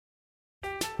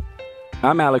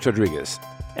I'm Alex Rodriguez.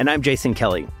 And I'm Jason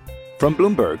Kelly. From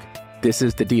Bloomberg, this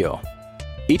is The Deal.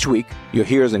 Each week, you'll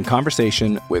hear us in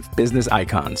conversation with business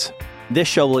icons. This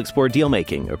show will explore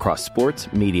deal-making across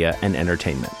sports, media, and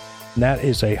entertainment. That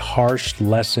is a harsh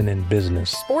lesson in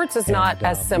business. Sports is not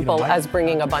as simple as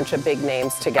bringing a bunch of big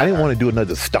names together. I didn't want to do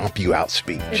another stomp you out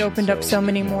speech. It opened up so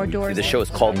many more doors. The show is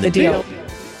called The Deal.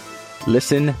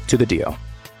 Listen to The Deal.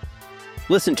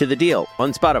 Listen to The Deal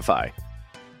on Spotify.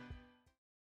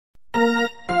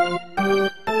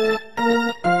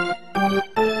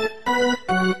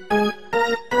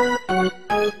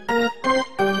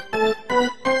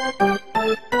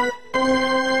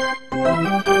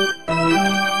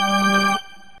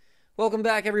 Welcome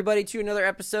back, everybody, to another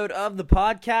episode of the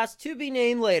podcast to be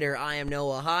named later. I am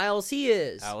Noah Hiles. He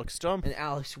is Alex Stump. And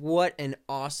Alex, what an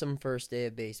awesome first day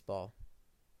of baseball.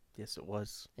 Yes, it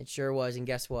was. It sure was. And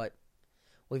guess what?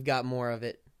 We've got more of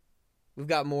it.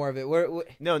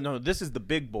 No, this is the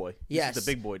big boy. Yes, this is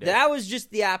the big boy day. That was just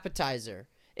the appetizer,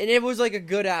 and it was like a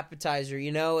good appetizer.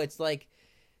 You know, it's like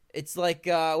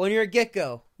when you're at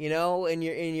Get-Go, you know, and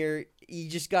you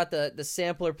just got the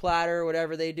sampler platter,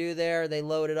 whatever they do there. They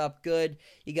load it up good.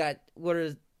 You got, what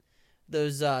are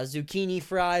those zucchini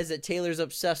fries that Taylor's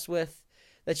obsessed with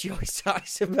that she always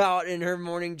talks about in her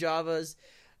morning Javas.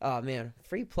 Oh, man,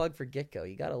 free plug for Get-Go.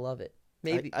 You got to love it.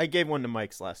 Maybe I gave one to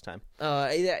Mike's last time.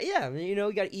 Yeah, you know,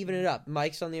 we got to even it up.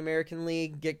 Mike's on the American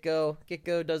League. Get-Go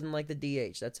doesn't like the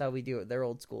DH. That's how we do it. They're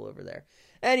old school over there.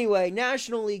 Anyway,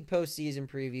 National League postseason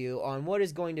preview on what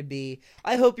is going to be.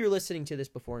 I hope you're listening to this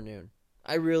before noon.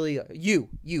 I really, you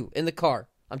in the car.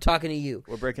 I'm talking to you.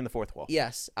 We're breaking the fourth wall.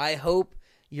 Yes, I hope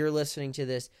you're listening to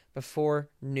this before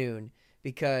noon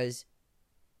because,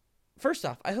 first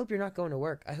off, I hope you're not going to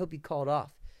work. I hope you called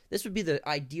off. This would be the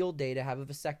ideal day to have a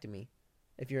vasectomy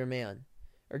if you're a man,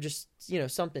 or just, you know,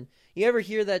 something. You ever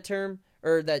hear that term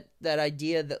or that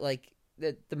idea that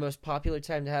that the most popular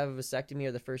time to have a vasectomy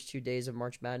are the first 2 days of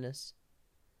March Madness?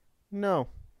 No,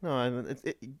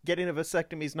 getting a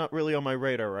vasectomy is not really on my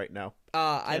radar right now.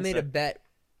 I made a bet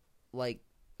like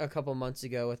a couple months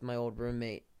ago with my old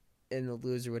roommate, and the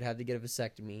loser would have to get a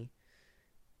vasectomy.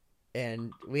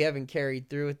 And we haven't carried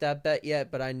through with that bet yet,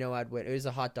 but I know I'd win. It was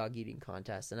a hot dog eating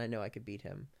contest, and I know I could beat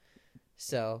him.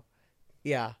 So,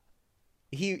 yeah.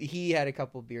 He had a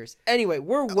couple beers. Anyway,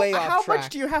 we're way off track. How much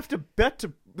do you have to bet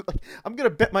to... I'm going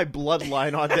to bet my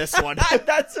bloodline on this one.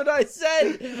 That's what I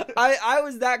said. I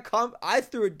was that I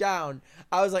threw it down.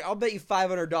 I was like, I'll bet you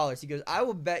 $500. He goes, I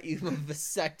will bet you a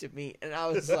vasectomy. And I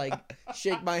was like,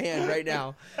 shake my hand right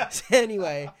now.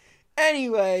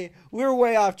 Anyway, we're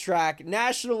way off track.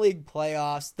 National League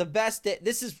playoffs. The best day.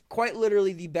 This is quite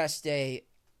literally the best day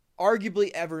arguably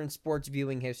ever in sports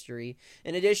viewing history.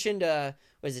 In addition to,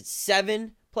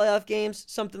 7 playoff games?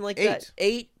 Something like that?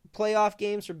 8 playoff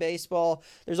games for baseball.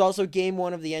 There's also game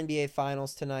 1 of the NBA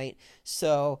Finals tonight.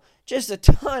 So just a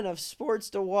ton of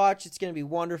sports to watch. It's going to be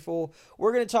wonderful.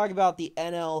 We're going to talk about the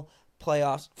NL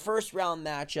playoffs, first round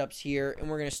matchups here, and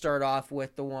we're going to start off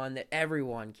with the one that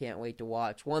everyone can't wait to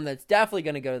watch. One that's definitely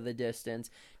going to go to the distance.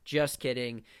 Just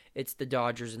kidding. It's the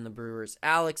Dodgers and the Brewers.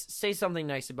 Alex, say something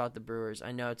nice about the Brewers.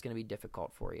 I know it's going to be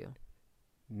difficult for you.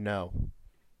 No.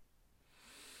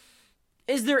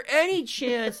 Is there any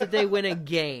chance that they win a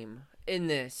game in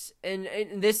this? And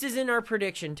this isn't our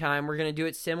prediction time. We're going to do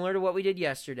it similar to what we did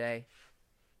yesterday.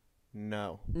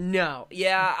 No.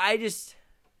 Yeah, I'm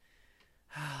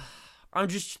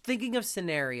just thinking of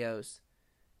scenarios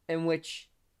in which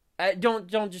don't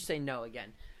just say no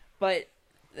again. But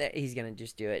he's going to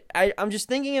just do it. I'm just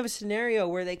thinking of a scenario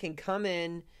where they can come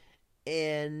in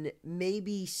and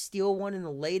maybe steal one in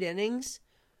the late innings.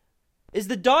 Is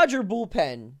the Dodger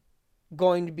bullpen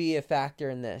going to be a factor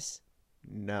in this?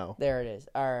 No. There it is.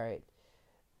 All right.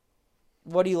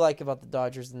 What do you like about the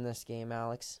Dodgers in this game,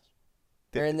 Alex?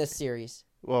 Or in this series?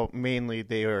 Well, mainly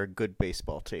they are a good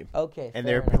baseball team. Okay, and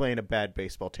they're playing a bad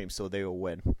baseball team, so they will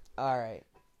win. All right.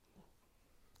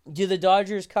 Do the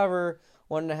Dodgers cover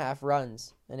 1.5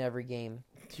 runs in every game?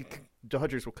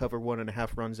 Dodgers will cover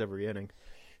 1.5 runs every inning.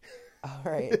 All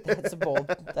right, that's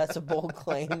a bold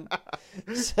claim.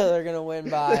 So they're gonna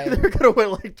win by. They're gonna win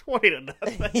like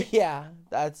 20-0. Yeah,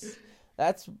 that's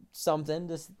something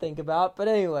to think about. But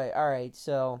anyway, all right.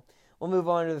 So we'll move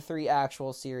on to the 3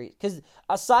 actual series. Because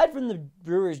aside from the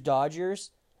Brewers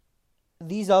Dodgers,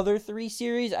 these other 3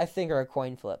 series I think are a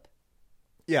coin flip.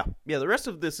 Yeah. The rest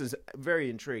of this is very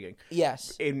intriguing.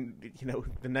 Yes, and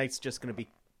the night's just gonna be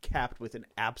capped with an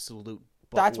absolute.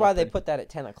 That's why they put that at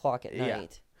 10:00 at night. Yeah.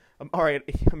 All right,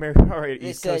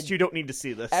 East Coast, you don't need to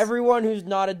see this. Everyone who's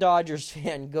not a Dodgers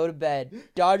fan, go to bed.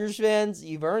 Dodgers fans,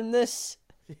 you've earned this.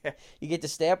 Yeah. You get to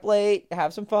stay up late,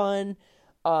 have some fun.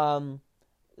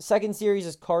 Second series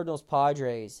is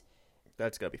Cardinals-Padres.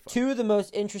 That's got to be fun. Two of the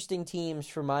most interesting teams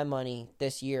for my money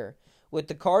this year. With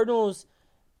the Cardinals,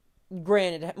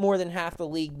 granted, more than half the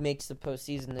league makes the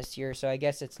postseason this year, so I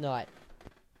guess it's not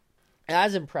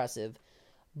as impressive.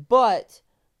 But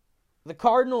the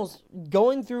Cardinals,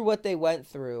 going through what they went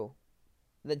through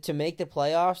to make the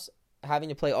playoffs, having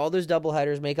to play all those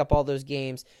doubleheaders, make up all those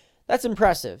games, that's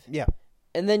impressive. Yeah.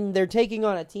 And then they're taking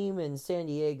on a team in San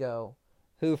Diego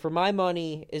who, for my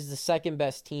money, is the second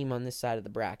best team on this side of the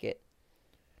bracket.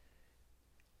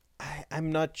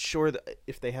 I'm not sure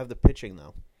if they have the pitching,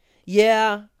 though.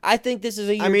 Yeah, I think this is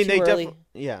a year too early.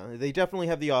 They definitely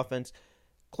have the offense.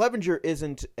 Clevenger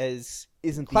isn't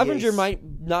Clevenger might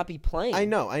not be playing. I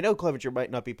know Clevenger might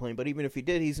not be playing, but even if he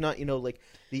did, he's not, like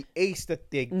the ace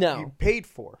that they paid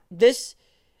for.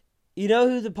 You know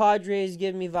who the Padres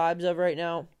give me vibes of right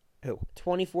now? Who?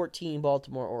 2014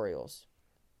 Baltimore Orioles.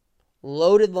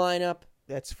 Loaded lineup.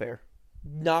 That's fair.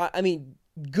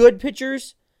 Good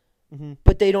pitchers, mm-hmm.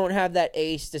 but they don't have that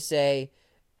ace to say,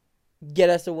 get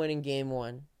us a win in game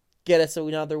 1. Get us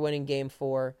another win in game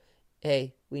 4.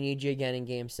 Hey, we need you again in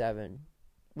game 7.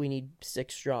 We need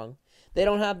 6 strong. They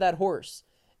don't have that horse.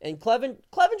 And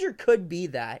Clevenger could be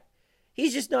that.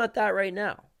 He's just not that right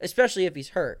now, especially if he's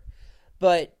hurt.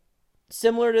 But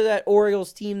similar to that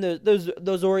Orioles team,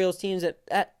 those Orioles teams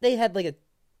that they had like a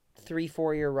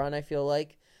 3-4 year run, I feel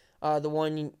like. The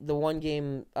one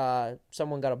game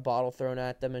someone got a bottle thrown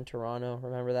at them in Toronto.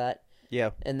 Remember that?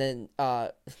 Yeah. And then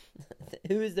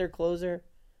who is their closer?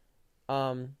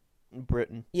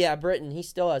 Britton. Yeah, Britton. He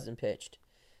still hasn't pitched.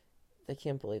 I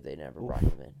can't believe they never brought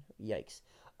him in. Yikes.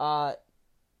 But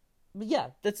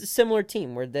yeah, that's a similar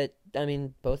team where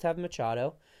both have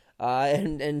Machado,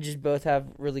 and just both have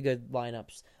really good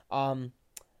lineups.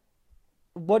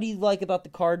 What do you like about the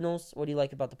Cardinals? What do you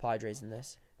like about the Padres in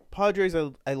this? Padres,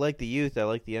 I like the youth. I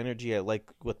like the energy. I like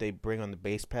what they bring on the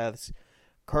base paths.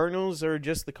 Cardinals are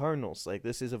just the Cardinals. Like,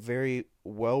 this is a very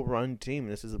well-run team.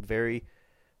 This is a very...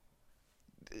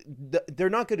 They're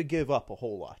not going to give up a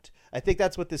whole lot. I think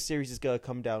that's what this series is going to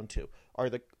come down to. Are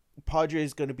the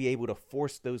Padres going to be able to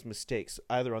force those mistakes,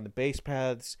 either on the base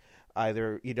paths,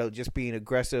 either just being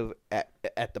aggressive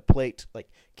at the plate? Like,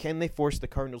 can they force the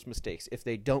Cardinals' mistakes? If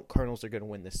they don't, Cardinals are going to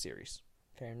win this series.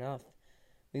 Fair enough.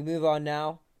 We move on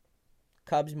now.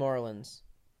 Cubs Marlins.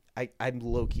 I'm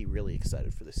low-key really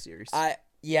excited for this series.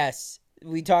 Yes.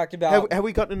 We talked about... Have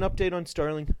we gotten an update on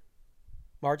Starling?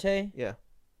 Marte? Yeah.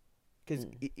 Because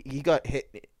he got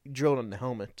drilled on the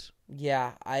helmet.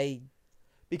 Yeah,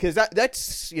 Because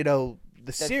that's the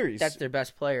series. That's their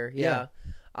best player. Yeah.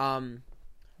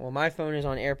 Well, my phone is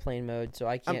on airplane mode, so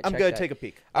I can't. I'm going to take a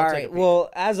peek. All right. Well,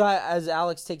 as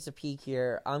Alex takes a peek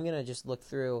here, I'm gonna just look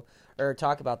through or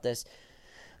talk about this.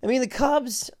 I mean, the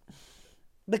Cubs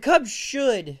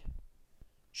should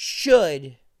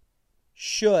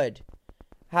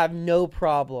have no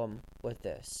problem with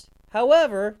this.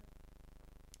 However,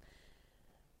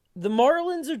 the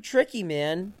Marlins are tricky,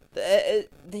 man.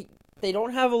 They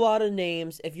don't have a lot of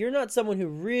names. If you're not someone who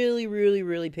really, really,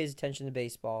 really pays attention to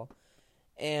baseball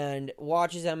and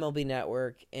watches MLB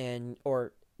Network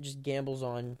or just gambles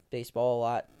on baseball a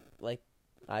lot like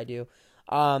I do,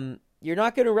 you're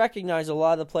not going to recognize a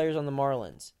lot of the players on the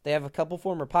Marlins. They have a couple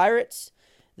former Pirates.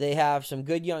 They have some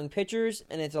good young pitchers,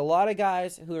 and it's a lot of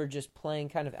guys who are just playing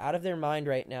kind of out of their mind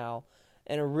right now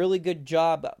and a really good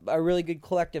job, a really good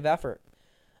collective effort.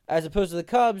 As opposed to the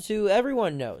Cubs, who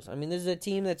everyone knows. I mean, this is a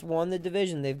team that's won the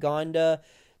division. They've won the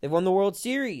World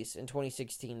Series in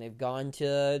 2016. They've gone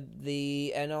to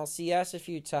the NLCS a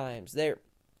few times. They're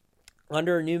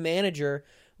under a new manager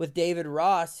with David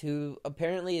Ross, who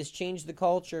apparently has changed the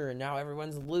culture, and now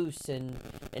everyone's loose and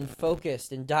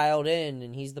focused and dialed in,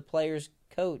 and he's the players'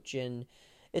 coach, and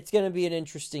it's going to be an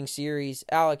interesting series.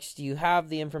 Alex, do you have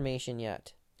the information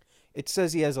yet? It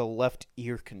says he has a left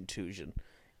ear contusion.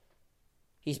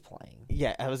 He's playing.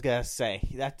 Yeah, I was going to say,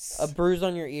 that's... A bruise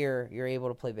on your ear, you're able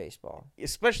to play baseball.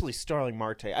 Especially Starling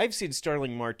Marte. I've seen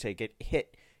Starling Marte get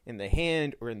hit in the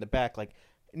hand or in the back, like,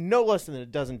 no less than a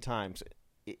dozen times.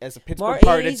 As a Pittsburgh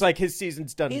Pirate, it's like his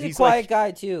season's done. He's a quiet guy,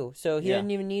 too, so he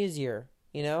didn't even need his ear,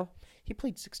 He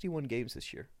played 61 games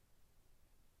this year.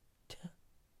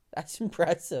 That's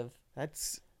impressive.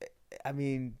 That's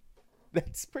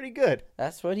pretty good.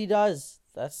 That's what he does.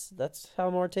 That's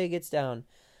how Marte gets down.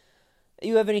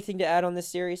 You have anything to add on this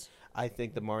series? I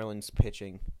think the Marlins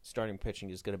starting pitching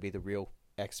is going to be the real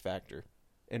X factor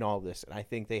in all this, and I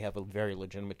think they have a very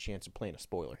legitimate chance of playing a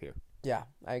spoiler here. Yeah,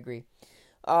 I agree.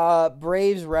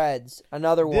 Braves Reds,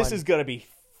 another one. This is going to be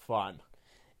fun.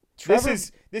 Trevor...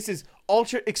 This is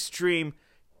ultra extreme,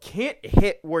 can't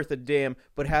hit worth a damn,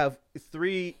 but have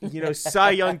 3,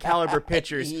 Cy Young caliber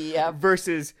pitchers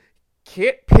versus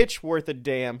can't pitch worth a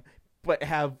damn, but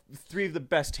have 3 of the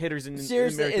best hitters in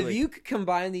Seriously, the American League. if you could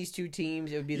combine these 2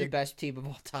 teams, it would be the best team of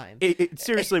all time. It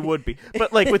seriously would be.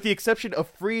 But, with the exception of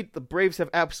Fried, the Braves have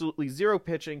absolutely 0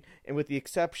 pitching, and with the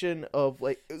exception of,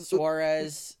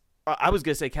 Suarez. I was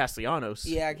going to say Castellanos.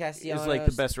 Yeah, Castellanos.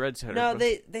 Is, the best Reds hitter. No,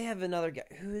 they have another guy.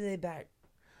 Who do they back?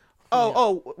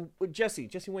 Jesse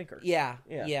Winker. Yeah,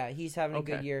 he's having a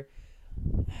good year.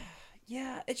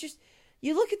 Yeah, it's just,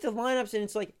 you look at the lineups, and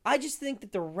it's like, I just think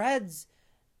that the Reds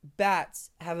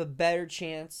bats have a better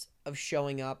chance of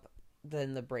showing up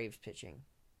than the Braves pitching.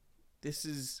 This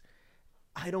is,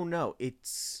 I don't know.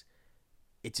 It's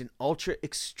an ultra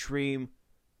extreme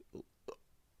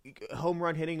home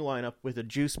run hitting lineup with a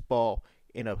juice ball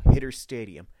in a hitter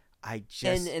stadium.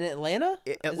 In Atlanta?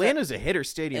 Atlanta's a hitter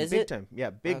stadium, big it? time. Yeah,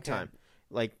 big time.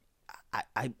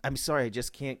 I'm sorry, I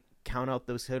just can't count out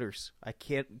those hitters. I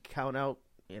can't count out,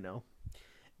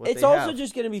 It's also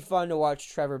just going to be fun to watch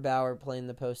Trevor Bauer play in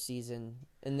the postseason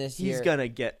in this year. He's going to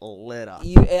get lit up.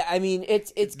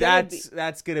 It's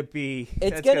that's going to be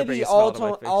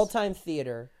all-time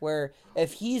theater where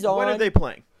if he's on. When are they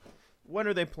playing?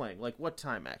 What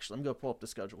time, actually? I'm going to pull up the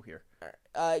schedule here.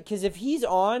 Because if he's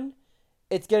on,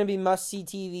 it's going to be must-see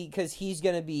TV because he's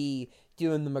going to be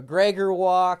doing the McGregor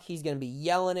walk. He's going to be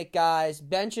yelling at guys.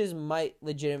 Benches might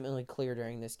legitimately clear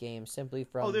during this game simply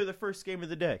from... Oh, they're the first game of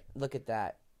the day. Look at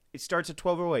that. It starts at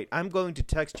 12:08. I'm going to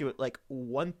text you at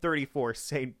 1:34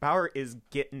 saying Bauer is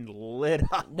getting lit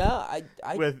up. No,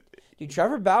 dude,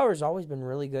 Trevor Bauer's always been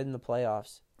really good in the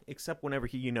playoffs. Except whenever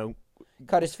he,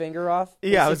 cut his finger off. Yeah,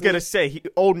 basically. I was going to say,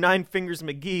 old Nine Fingers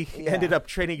McGee ended up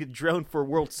training a drone for a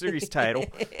World Series title.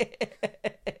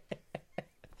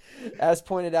 As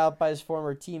pointed out by his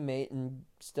former teammate and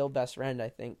still best friend, I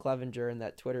think, Clevenger, in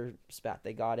that Twitter spat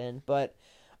they got in. But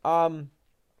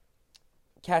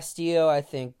Castillo, I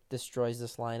think, destroys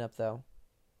this lineup, though.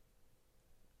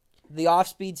 The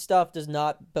off-speed stuff does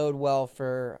not bode well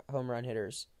for home run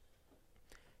hitters.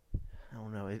 I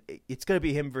don't know. It's going to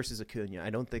be him versus Acuna. I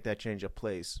don't think that changeup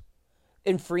plays.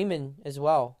 And Freeman as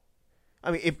well.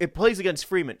 I mean, if it plays against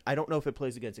Freeman, I don't know if it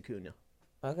plays against Acuna.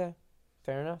 Okay,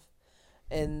 fair enough.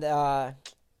 And,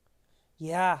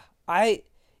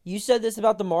 you said this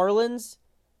about the Marlins.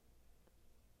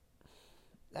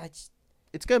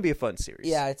 It's going to be a fun series.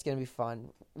 Yeah, it's going to be fun.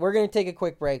 We're going to take a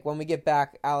quick break. When we get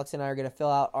back, Alex and I are going to fill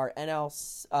out our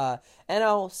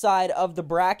NL side of the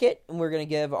bracket, and we're going to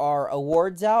give our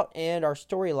awards out and our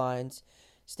storylines.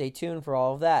 Stay tuned for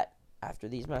all of that after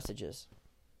these messages.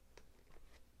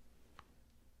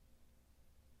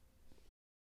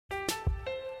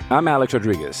 I'm Alex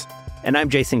Rodriguez. And I'm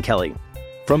Jason Kelly.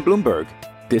 From Bloomberg,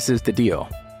 this is The Deal.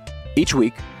 Each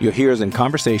week, you'll hear us in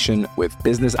conversation with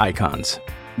business icons.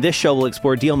 This show will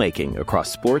explore deal-making across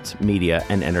sports, media,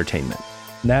 and entertainment.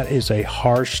 That is a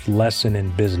harsh lesson in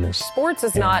business. Sports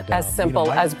is not as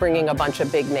simple as bringing a bunch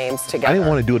of big names together. I didn't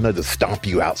want to do another stomp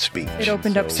you out speech. It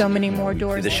opened up so many more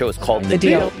doors. The show is called The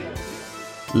Deal.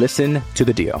 Listen to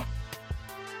The Deal.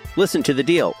 Listen to The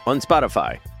Deal on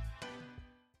Spotify.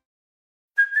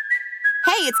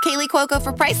 Hey, it's Kaylee Cuoco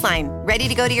for Priceline. Ready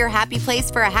to go to your happy place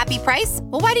for a happy price?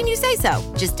 Well, why didn't you say so?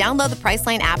 Just download the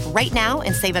Priceline app right now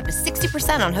and save up to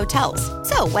 60% on hotels.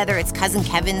 So whether it's Cousin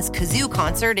Kevin's Kazoo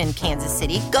Concert in Kansas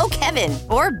City, go Kevin,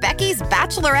 or Becky's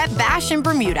Bachelorette Bash in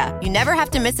Bermuda, you never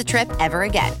have to miss a trip ever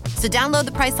again. So download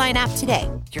the Priceline app today.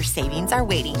 Your savings are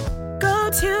waiting. Go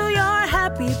to your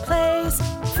happy place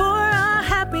for a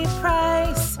happy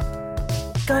price.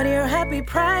 Go to your happy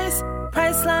price,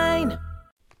 Priceline.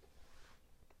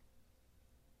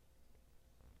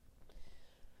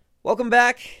 Welcome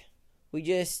back. We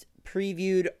just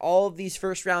previewed all of these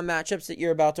first-round matchups that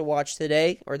you're about to watch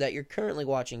today, or that you're currently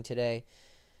watching today.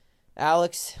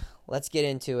 Alex, let's get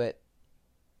into it.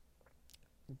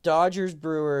 Dodgers,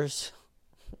 Brewers.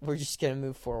 We're just going to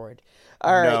move forward.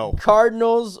 All right, No.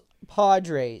 Cardinals,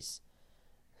 Padres.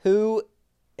 Who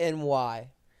and why?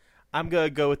 I'm going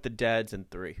to go with the Dads in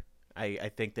 3.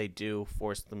 I think they do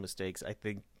force the mistakes. I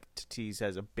think Tatis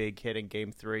has a big hit in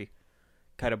Game 3.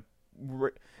 Kind of,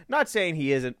 not saying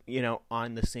he isn't,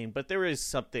 on the scene, but there is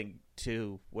something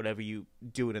to whatever you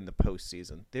do it in the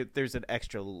postseason. There's an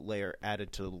extra layer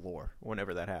added to the lore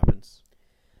whenever that happens.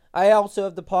 I also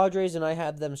have the Padres, and I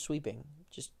have them sweeping.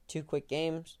 Just 2 quick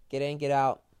games. Get in, get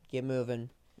out, get moving.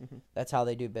 Mm-hmm. That's how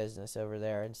they do business over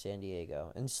there in San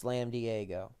Diego, in Slam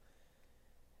Diego.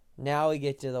 Now we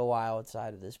get to the wild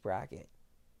side of this bracket.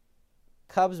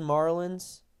 Cubs,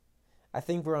 Marlins. I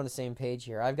think we're on the same page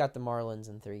here. I've got the Marlins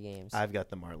in 3 games. I've got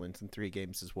the Marlins in 3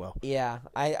 games as well. Yeah,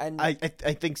 I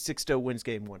think Sixto wins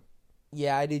game 1.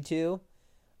 Yeah, I do too.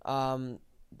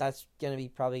 That's gonna be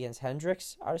probably against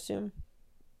Hendricks, I'd assume.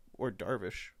 Or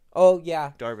Darvish. Oh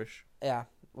yeah, Darvish. Yeah,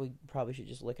 we probably should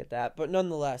just look at that. But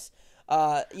nonetheless,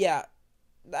 yeah,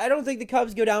 I don't think the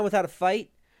Cubs go down without a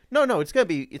fight. No, it's gonna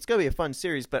be a fun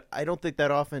series, but I don't think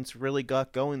that offense really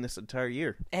got going this entire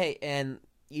year. Hey, and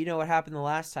you know what happened the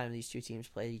last time these 2 teams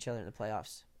played each other in the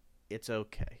playoffs? It's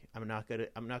okay. I'm not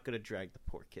gonna drag the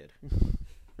poor kid.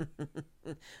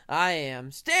 I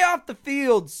am. Stay off the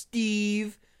field,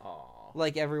 Steve. Aww.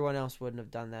 Like everyone else wouldn't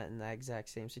have done that in that exact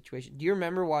same situation. Do you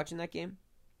remember watching that game?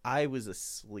 I was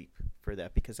asleep for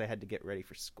that because I had to get ready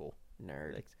for school.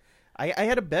 Nerd. I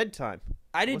had a bedtime.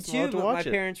 I did Wasn't too, allowed to but watch my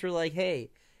it. parents were like,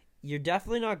 hey, you're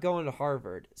definitely not going to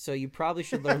Harvard, so you probably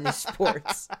should learn these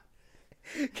sports.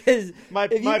 Because My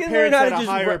parents had a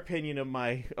higher opinion of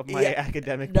my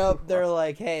academic. Nope, they're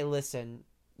like, hey, listen,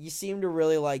 you seem to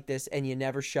really like this, and you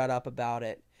never shut up about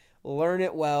it. Learn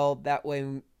it well. That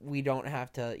way we don't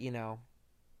have to,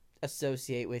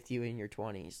 associate with you in your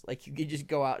 20s. Like, you could just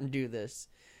go out and do this,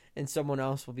 and someone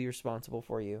else will be responsible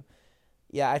for you.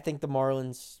 Yeah, I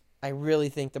really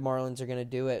think the Marlins are going to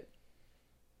do it,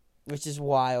 which is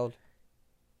wild.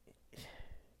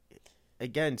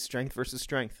 Again, strength versus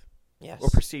strength. Yes. Or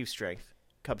perceived strength.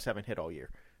 Cubs haven't hit all year.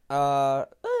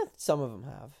 Some of them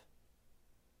have.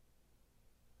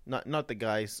 Not the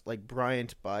guys like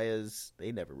Bryant, Baez.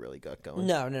 They never really got going.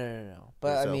 No.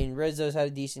 But, So- Rizzo's had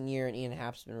a decent year, and Ian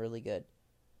Happ's been really good.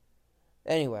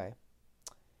 Anyway.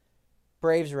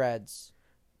 Braves, Reds.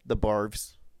 The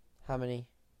Barves. How many?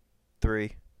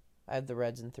 3. I have the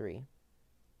Reds in 3.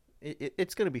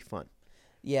 It's going to be fun.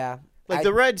 Yeah.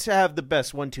 The Reds have the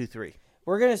best 1, 2, 3.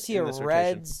 We're going to see a in this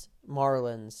rotation. Reds,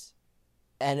 Marlins,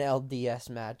 NLDS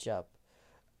matchup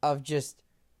of just...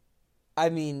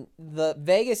 the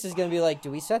Vegas is going to be like,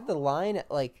 do we set the line at,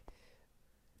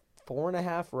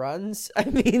 4.5 runs?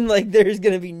 There's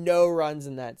going to be no runs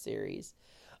in that series.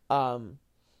 But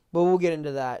we'll get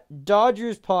into that.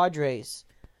 Dodgers, Padres.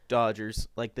 Dodgers.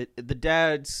 The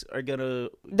dads are going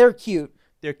to... They're cute.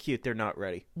 They're cute. They're not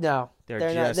ready. No, They're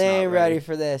not. just They not ain't ready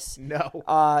for this. No.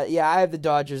 Yeah, I have the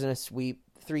Dodgers in a sweep.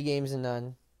 3 games and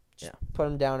none. Just put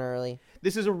them down early.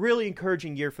 This is a really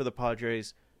encouraging year for the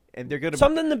Padres, and they're going to...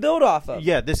 Something to build off of.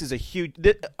 Yeah, this is a huge...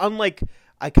 Unlike,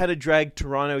 I kind of dragged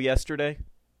Toronto yesterday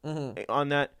on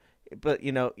that, but,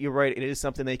 you're right. It is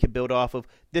something they can build off of.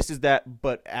 This is that,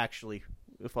 but actually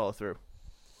follow through.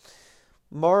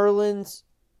 Marlins,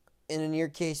 and in your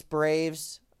case,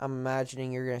 Braves. I'm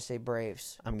imagining you're going to say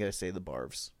Braves. I'm going to say the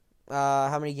Barves.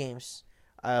 How many games?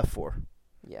 4.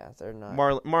 Yeah, they're not.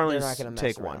 Marlins they're not going to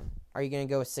take around. 1. Are you going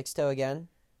to go with Sixto again?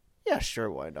 Yeah,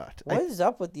 sure. Why not? What is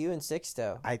up with you and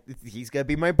Sixto? He's going to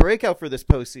be my breakout for this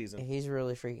postseason. He's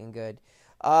really freaking good.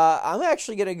 I'm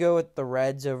actually going to go with the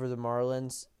Reds over the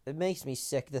Marlins. It makes me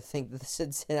sick to think that the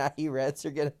Cincinnati Reds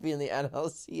are going to be in the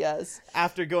NLCS.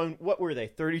 After going, what were they,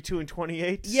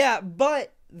 32-28? Yeah,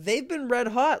 but they've been red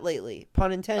hot lately,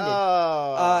 pun intended.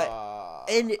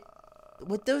 And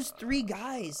with those 3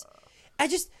 guys,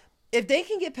 if they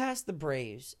can get past the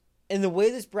Braves and the way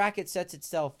this bracket sets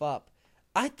itself up,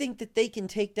 I think that they can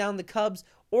take down the Cubs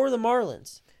or the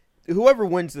Marlins. Whoever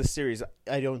wins this series,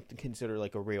 I don't consider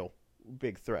a real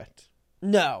big threat.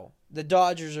 No, the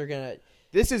Dodgers are going to...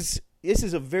 This is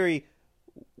a very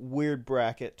weird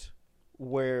bracket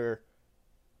where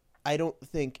I don't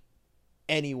think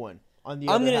anyone on the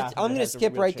other half I'm gonna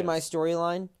skip right to my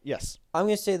storyline. Yes. I'm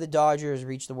gonna say the Dodgers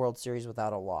reach the World Series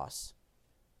without a loss.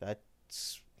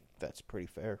 That's pretty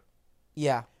fair.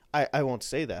 Yeah. I won't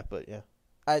say that, but yeah.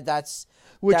 That's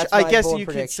I my guess bold you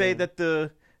prediction. could say that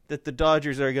the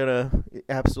Dodgers are gonna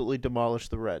absolutely demolish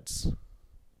the Reds.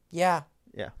 Yeah.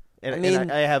 Yeah.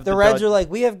 And, I have the Reds are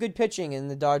like, we have good pitching, and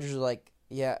the Dodgers are like,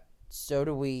 yeah, so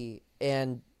do we,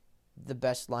 and the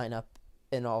best lineup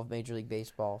in all of Major League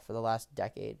Baseball for the last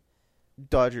decade.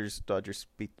 Dodgers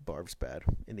beat the Barves bad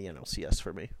in the NLCS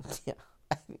for me. Yeah.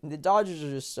 The Dodgers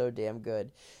are just so damn good.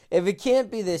 If it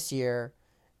can't be this year,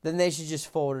 then they should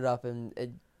just fold it up and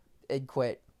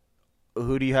quit.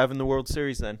 Who do you have in the World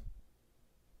Series then?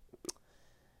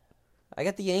 I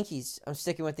got the Yankees. I'm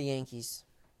sticking with the Yankees.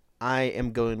 I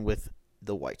am going with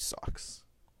the White Sox.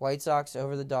 White Sox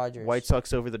over the Dodgers. White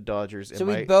Sox over the Dodgers. So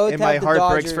we both have my the heart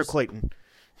Dodgers. breaks for Clayton.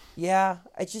 Yeah,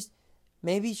 I just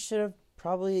maybe should have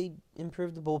probably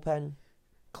improved the bullpen.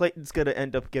 Clayton's going to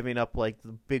end up giving up the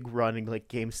big run in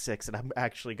Game 6, and I'm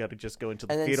actually going to just go into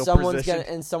the And then fetal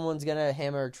position. someone's gonna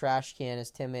hammer a trash can as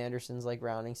Tim Anderson's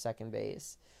rounding second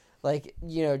base,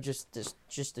 just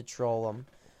to troll him.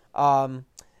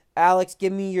 Alex,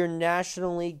 give me your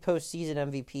National League postseason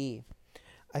MVP.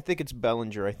 I think it's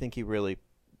Bellinger. I think he really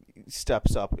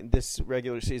steps up. This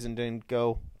regular season didn't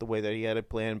go the way that he had it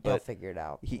planned, but He'll figure it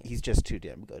out. he's just too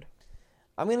damn good.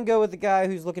 I'm going to go with the guy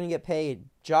who's looking to get paid,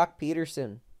 Jock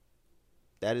Peterson.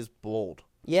 That is bold.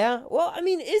 Yeah? Well, I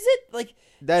mean, is it? Like,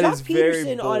 That Jock is very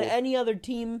Peterson on bold. any other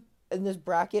team in this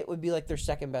bracket would be like their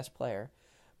second best player.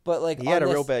 But like He had a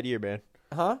real bad year, man.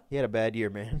 Huh? He had a bad year,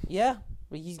 man. Yeah.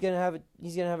 But he's going to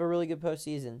have a really good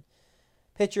postseason.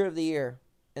 Pitcher of the year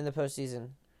in the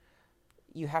postseason.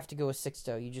 You have to go with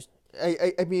Sixto. You just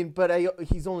I mean, but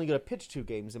he's only going to pitch 2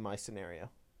 games in my scenario.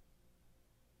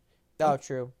 Oh,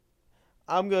 true.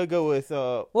 I'm going to go with...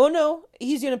 Well, no.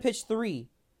 He's going to pitch 3.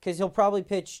 Because he'll probably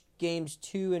pitch games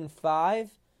 2 and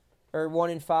 5. Or 1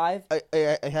 and 5.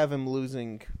 I have him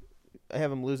losing... I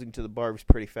have him losing to the Barbs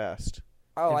pretty fast.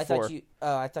 Oh, in I 4. thought you...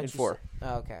 Oh, I thought In you... 4.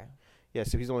 Oh, okay. Yeah,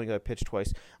 so he's only going to pitch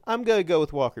twice. I'm going to go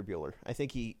with Walker Buehler. I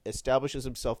think he establishes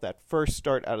himself that first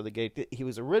start out of the gate. He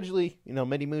was originally,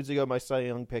 many moons ago, my Cy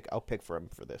Young pick. I'll pick for him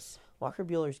for this. Walker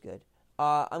Buehler's good.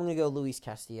 I'm going to go Luis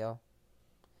Castillo.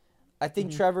 I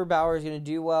think Trevor Bauer is going to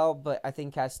do well, but I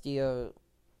think Castillo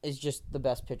is just the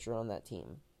best pitcher on that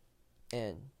team.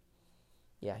 And,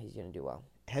 yeah, he's going to do well.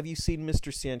 Have you seen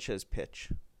Mr. Sanchez pitch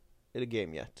in a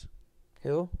game yet?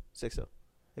 Who? Sixto.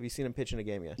 Have you seen him pitch in a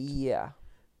game yet? Yeah.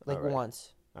 Like All right.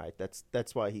 once. All right,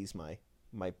 that's why he's my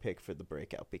pick for the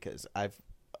breakout, because I've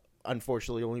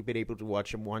unfortunately only been able to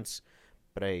watch him once,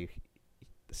 but the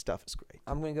stuff is great.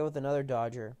 I'm going to go with another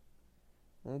Dodger.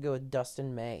 I'm going to go with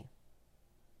Dustin May.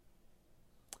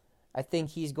 I think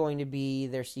he's going to be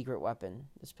their secret weapon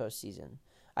this postseason.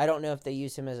 I don't know if they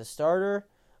use him as a starter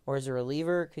or as a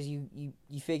reliever, because you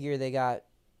figure they got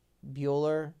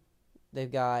Buehler,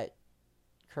 they've got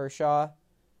Kershaw,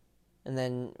 and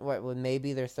then what would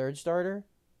maybe their third starter?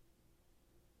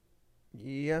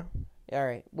 Yeah. All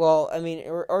right. Well, I mean,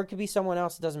 or it could be someone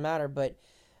else. It doesn't matter. But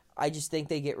I just think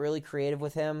they get really creative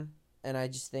with him, and I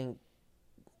just think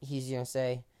he's going to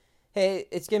say, hey,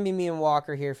 it's going to be me and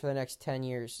Walker here for the next 10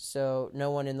 years, so no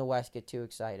one in the West get too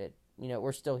excited.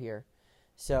 We're still here.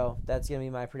 So that's going to be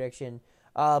my prediction.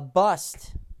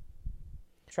 Bust.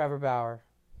 Trevor Bauer.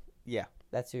 Yeah.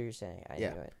 That's who you're saying. I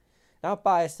Yeah. knew it. Not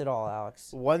biased at all,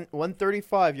 Alex.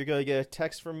 135, you're going to get a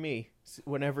text from me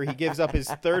whenever he gives up his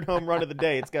third home run of the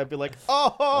day. It's going to be like,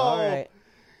 oh!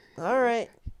 All right.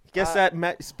 Guess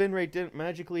that spin rate didn't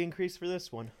magically increase for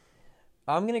this one.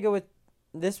 I'm going to go with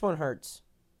this one hurts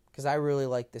because I really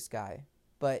like this guy.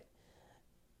 But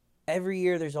every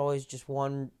year there's always just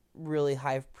one really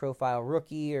high-profile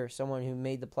rookie or someone who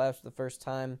made the playoffs for the first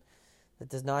time that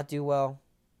does not do well.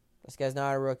 This guy's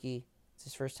not a rookie. It's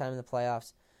his first time in the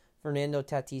playoffs. Fernando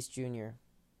Tatis Jr.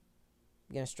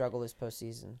 going to struggle this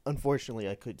postseason. Unfortunately,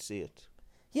 I could see it.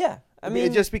 Yeah. I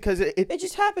mean, just because it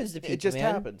just happens to people, It just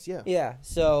man. happens, yeah. Yeah,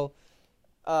 so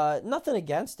nothing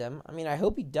against him. I mean, I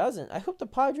hope he doesn't. I hope the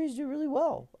Padres do really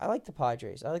well. I like the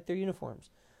Padres. I like their uniforms.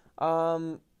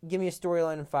 Give me a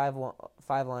storyline in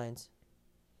five lines.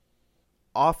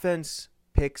 Offense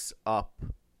picks up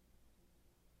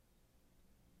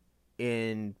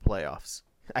in playoffs.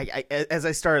 As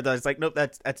I started, I was like, nope,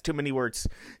 that's too many words.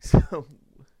 So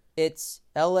it's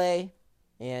L.A.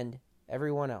 and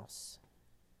everyone else.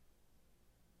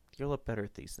 You're a lot better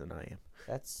at these than I am.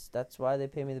 That's why they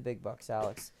pay me the big bucks,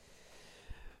 Alex.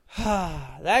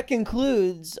 That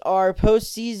concludes our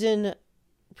postseason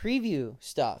preview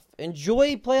stuff.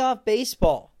 Enjoy playoff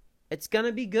baseball. It's going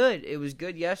to be good. It was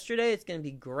good yesterday. It's going to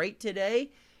be great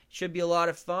today. Should be a lot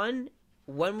of fun.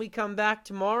 When we come back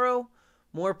tomorrow,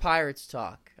 more Pirates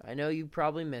talk. I know you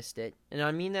probably missed it, and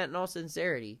I mean that in all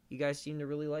sincerity. You guys seem to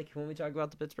really like it when we talk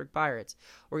about the Pittsburgh Pirates.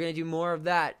 We're going to do more of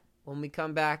that when we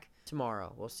come back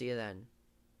tomorrow. We'll see you then.